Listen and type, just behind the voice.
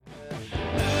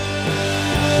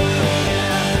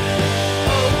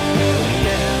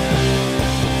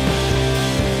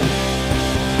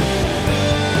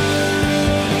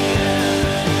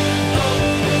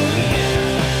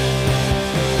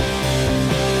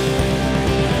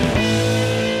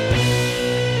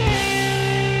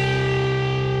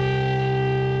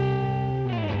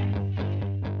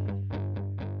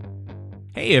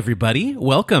Hey everybody,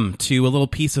 welcome to a little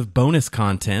piece of bonus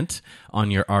content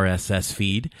on your RSS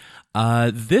feed.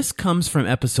 This comes from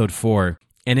episode 4,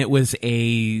 and it was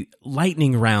a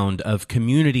lightning round of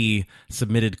community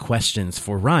submitted questions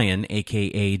for Ryan,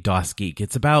 aka DOS Geek.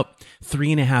 It's about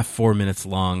 3.5, 4 minutes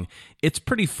long. It's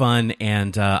pretty fun,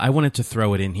 and I wanted to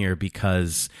throw it in here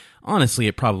because honestly,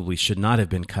 it probably should not have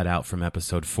been cut out from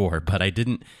episode 4, but I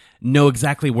didn't know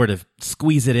exactly where to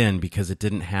squeeze it in because it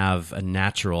didn't have a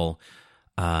natural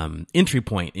entry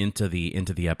point into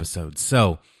the episode.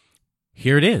 So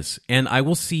here it is, and I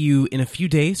will see you in a few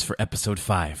days for episode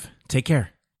 5. Take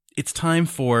care. It's time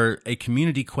for a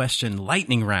community question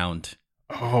lightning round.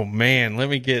 Oh man, let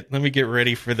me get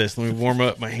ready for this. Let me warm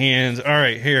up my hands. All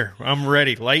right, here, I'm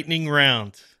ready. Lightning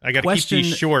round. I got to keep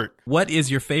these short. What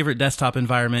is your favorite desktop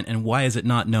environment, and why is it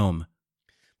not GNOME?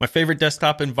 My favorite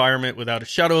desktop environment, without a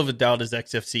shadow of a doubt, is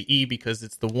XFCE because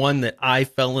it's the one that I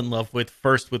fell in love with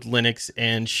first with Linux,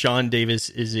 and Sean Davis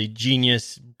is a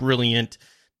genius, brilliant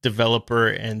developer,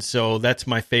 and so that's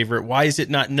my favorite. Why is it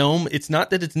not GNOME? It's not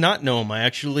that it's not GNOME. I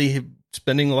actually have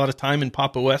spending a lot of time in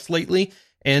Pop! OS lately,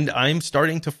 and I'm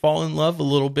starting to fall in love a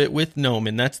little bit with GNOME,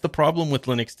 and that's the problem with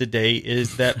Linux today,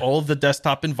 is that all of the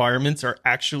desktop environments are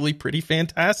actually pretty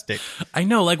fantastic. I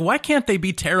know, like, why can't they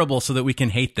be terrible so that we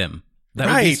can hate them? That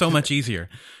would be so much easier.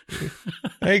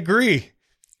 I agree.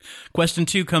 Question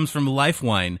 2 comes from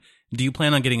Lifewine. Do you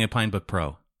plan on getting a Pinebook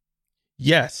Pro?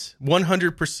 Yes,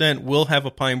 100% will have a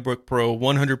Pinebook Pro.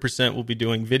 100% will be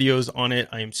doing videos on it.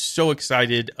 I am so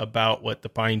excited about what the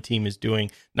Pine team is doing.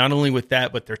 Not only with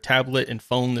that, but their tablet and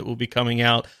phone that will be coming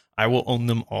out. I will own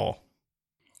them all.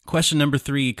 Question number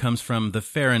 3 comes from the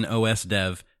Farron OS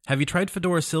dev. Have you tried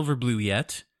Fedora Silverblue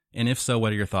yet? And if so,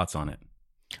 what are your thoughts on it?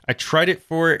 I tried it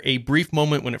for a brief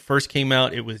moment when it first came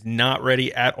out. It was not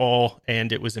ready at all,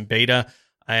 and it was in beta.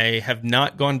 I have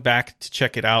not gone back to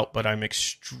check it out, but I'm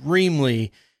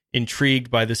extremely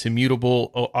intrigued by this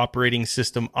immutable operating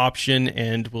system option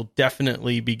and will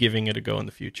definitely be giving it a go in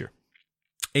the future.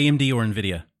 AMD or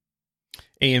NVIDIA?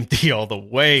 AMD all the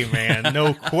way, man.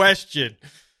 No question.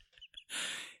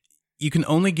 You can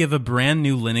only give a brand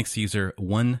new Linux user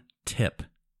one tip.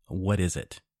 What is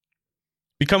it?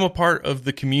 Become a part of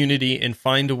the community and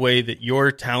find a way that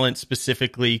your talent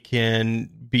specifically can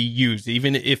be used.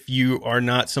 Even if you are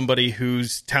not somebody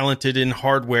who's talented in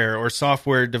hardware or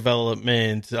software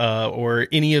development or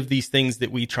any of these things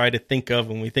that we try to think of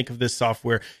when we think of this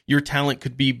software, your talent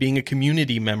could be being a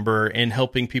community member and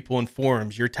helping people in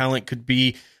forums. Your talent could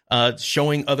be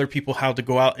showing other people how to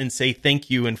go out and say thank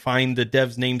you and find the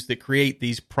devs' names that create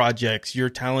these projects.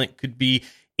 Your talent could be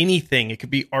anything. It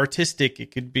could be artistic. It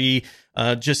could be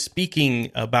just speaking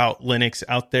about Linux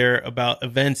out there, about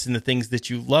events and the things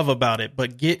that you love about it.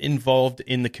 But get involved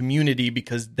in the community,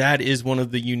 because that is one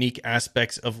of the unique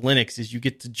aspects of Linux, is you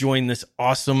get to join this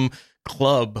awesome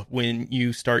club when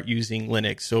you start using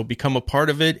Linux. So become a part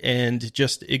of it and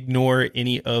just ignore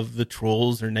any of the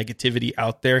trolls or negativity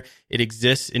out there. It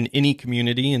exists in any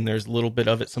community, and there's a little bit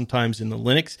of it sometimes in the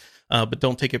Linux. But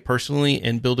don't take it personally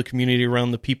and build a community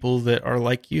around the people that are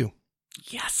like you.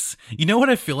 Yes. You know what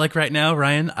I feel like right now,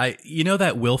 Ryan? You know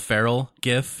that Will Ferrell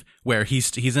gif where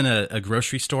he's in a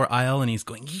grocery store aisle and he's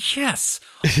going, yes,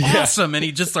 awesome. And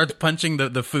he just starts punching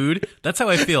the food. That's how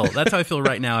I feel. That's how I feel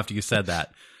right now after you said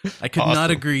that. I could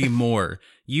not agree more.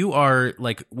 You are,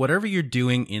 like, whatever you're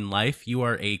doing in life, you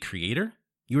are a creator.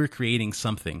 You are creating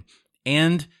something.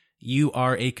 And you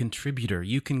are a contributor.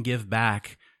 You can give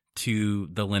back to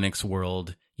the Linux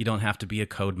world. You don't have to be a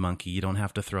code monkey. You don't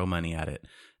have to throw money at it.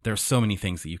 There are so many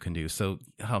things that you can do. So,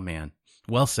 oh man,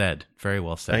 well said. Very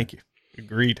well said. Thank you.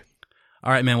 Agreed.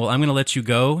 All right, man. Well, I'm going to let you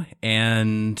go,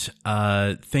 and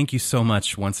thank you so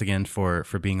much once again for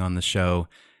being on the show.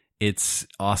 It's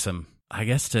awesome. I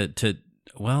guess it's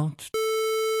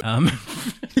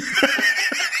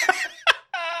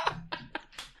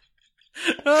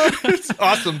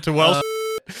awesome to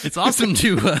it's awesome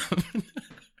to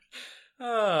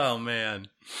oh man.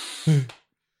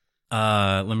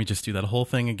 Let me just do that whole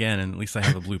thing again, and at least I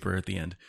have a blooper at the end.